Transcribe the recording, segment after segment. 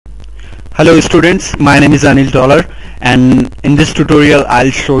Hello students, my name is Anil Dollar, and in this tutorial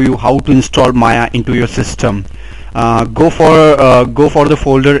I'll show you how to install Maya into your system. Go for the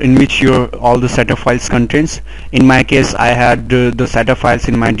folder in which your all the setup files contains. In my case I had the setup files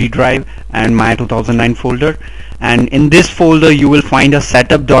in my D drive and my 2009 folder, and in this folder you will find a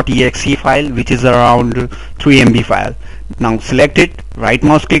setup.exe file which is around 3 MB file. Now select it, right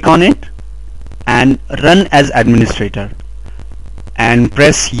mouse click on it and run as administrator and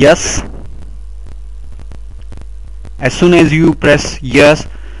press yes. As soon as you press yes,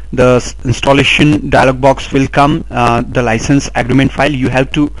 the installation dialog box will come. The license agreement file, you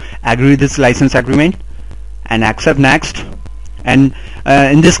have to agree this license agreement and accept next. And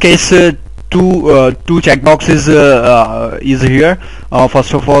in this case two checkboxes is here.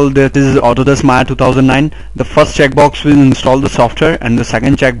 First of all, that is Autodesk Maya 2009. The first checkbox will install the software, and the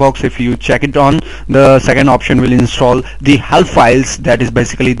second checkbox, if you check it on, the second option will install the help files, that is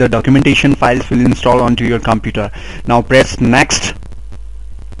basically the documentation files will install onto your computer. Now press next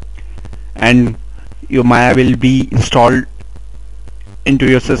and your Maya will be installed into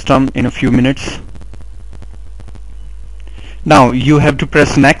your system in a few minutes. Now you have to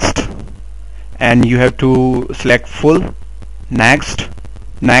press next and you have to select full, next,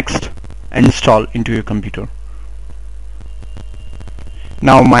 and install into your computer.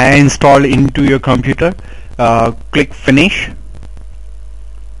 Now Maya installed into your computer. Click finish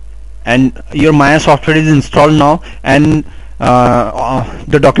and your Maya software is installed now, and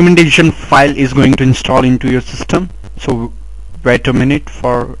the documentation file is going to install into your system. So wait a minute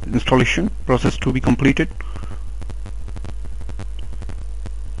for installation process to be completed.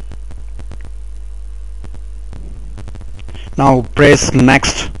 Now press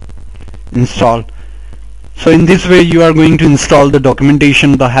next, install. So in this way you are going to install the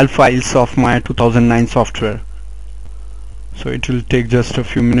documentation, the help files of Maya 2009 software. So it will take just a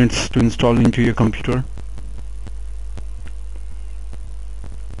few minutes to install into your computer.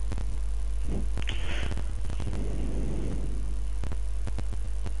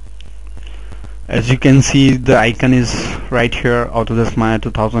 As you can see, the icon is right here, Autodesk Maya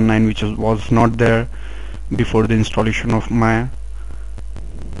 2009, which was not there before the installation of Maya.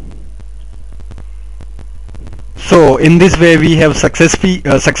 So in this way we have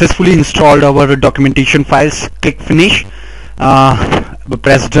successfully installed our documentation files. Click finish,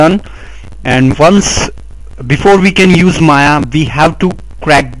 press done, and before we can use Maya we have to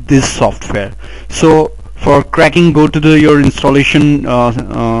crack this software. So for cracking, go to your installation,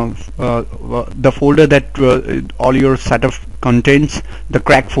 the folder that all your setup contains, the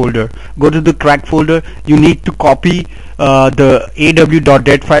crack folder. Go to the crack folder. You need to copy the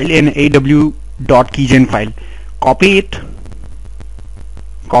aw.dat file and aw.keygen file.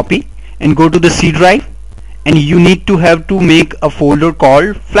 Copy and go to the C drive, and you need to have to make a folder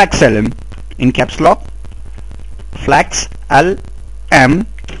called FlexLM in caps lock, FlexLM,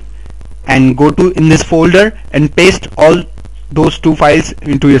 and go to in this folder and paste all those two files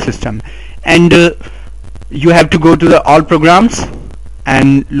into your system. And you have to go to the all programs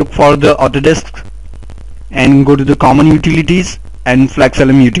and look for the Autodesk and go to the common utilities and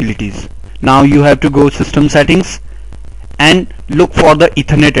FlexLM utilities. Now you have to go system settings and look for the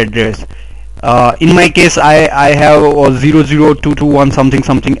Ethernet address. In my case I have 00221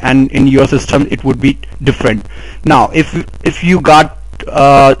 something, and in your system it would be different. Now if you got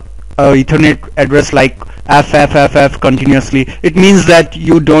Ethernet address like FFFF continuously, it means that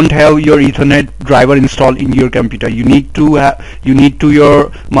you don't have your Ethernet driver installed in your computer. You need to your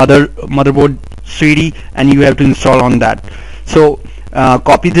motherboard CD, and you have to install on that. So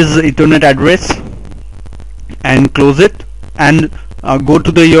copy this Ethernet address and close it, and go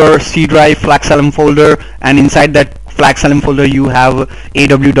to your C drive FlexLM folder, and inside that FlexLM folder you have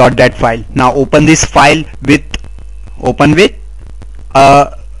aw.dat file. Now open this file with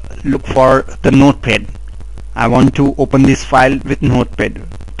look for the notepad. I want to open this file with notepad.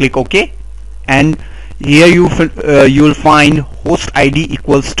 Click OK, and here you will find host ID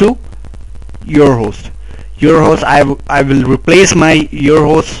equals to your host. I will replace my your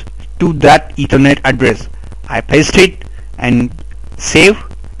host to that Ethernet address. I paste it and save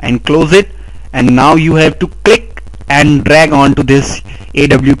and close it, and now you have to click and drag onto this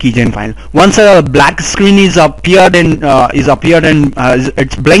aw.keygen file. Once a black screen is appeared and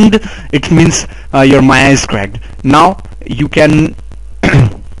it's blinked, it means your Maya is cracked. Now you can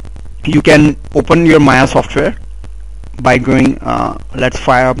you can open your Maya software by going let's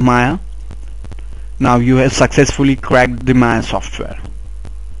fire up Maya. Now you have successfully cracked the Maya software.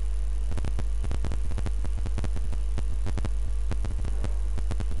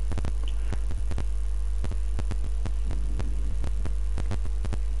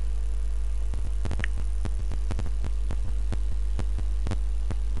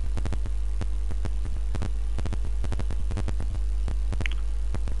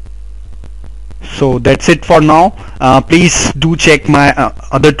 So that's it for now. Please do check my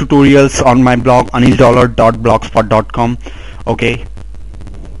other tutorials on my blog anildollar.blogspot.com. Okay,